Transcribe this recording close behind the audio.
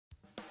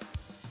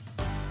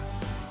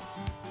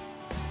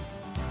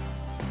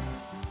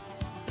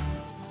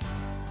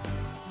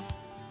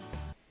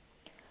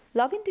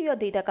Log into your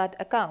DataKart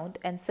account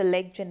and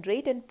select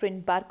Generate and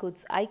Print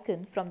Barcodes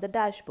icon from the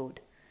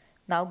dashboard.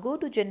 Now go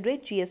to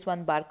Generate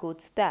GS1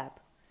 Barcodes tab.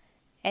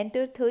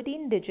 Enter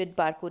 13-digit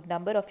barcode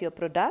number of your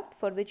product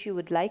for which you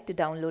would like to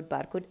download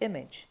barcode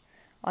image.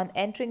 On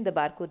entering the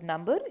barcode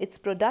number, its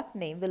product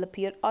name will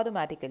appear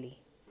automatically.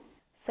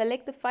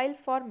 Select the file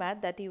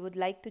format that you would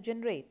like to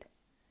generate.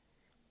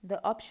 The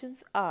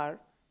options are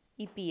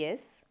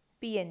EPS,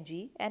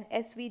 PNG and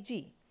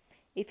SVG.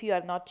 If you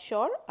are not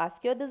sure,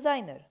 ask your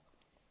designer.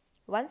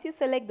 Once you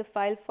select the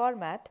file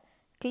format,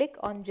 click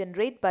on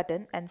Generate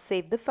button and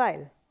save the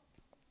file.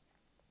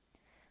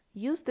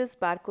 Use this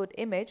barcode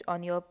image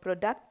on your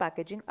product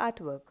packaging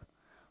artwork.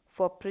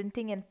 For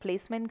printing and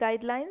placement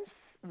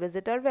guidelines,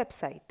 visit our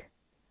website.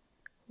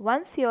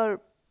 Once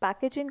your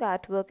packaging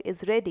artwork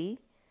is ready,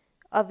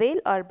 avail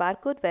our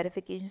barcode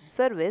verification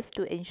service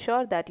to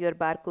ensure that your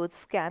barcodes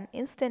scan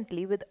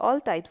instantly with all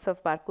types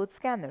of barcode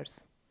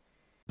scanners.